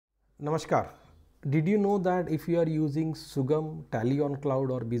Namaskar. Did you know that if you are using Sugam, Tally on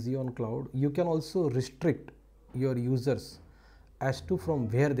Cloud or Busy on Cloud, you can also restrict your users as to from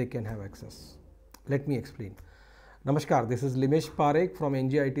where they can have access? Let me explain. Namaskar, this is Limesh Parekh from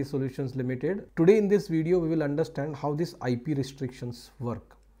NGIT Solutions Limited. Today in this video, we will understand how these IP restrictions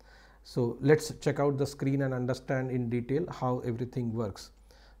work. So let's check out the screen and understand in detail how everything works.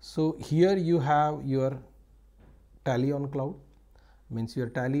 So here you have your Tally on Cloud, means your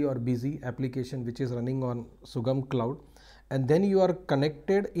Tally or Busy application which is running on Sugam Cloud, and then you are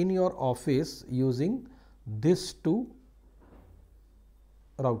connected in your office using these two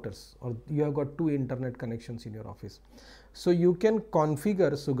routers, or you have got two internet connections in your office. So you can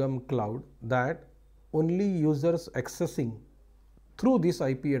configure Sugam Cloud that only users accessing through these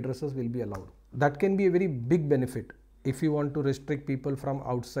IP addresses will be allowed. That can be a very big benefit if you want to restrict people from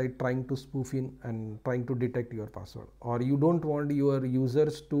outside trying to spoof in and trying to detect your password, or you don't want your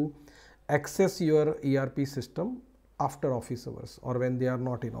users to access your ERP system after office hours or when they are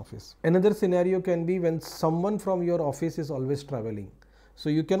not in office. Another scenario can be when someone from your office is always traveling. So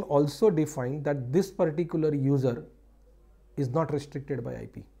you can also define that this particular user is not restricted by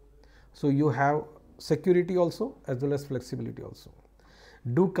IP. So you have security also as well as flexibility also.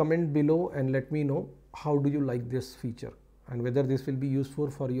 Do comment below and let me know how do you like this feature and whether this will be useful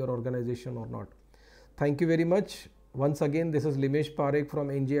for your organization or not. Thank you very much. Once again, this is Limesh Parekh from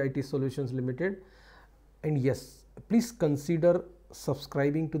NGIT Solutions Limited. And yes, please consider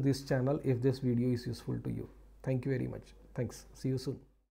subscribing to this channel if this video is useful to you. Thank you very much. Thanks. See you soon.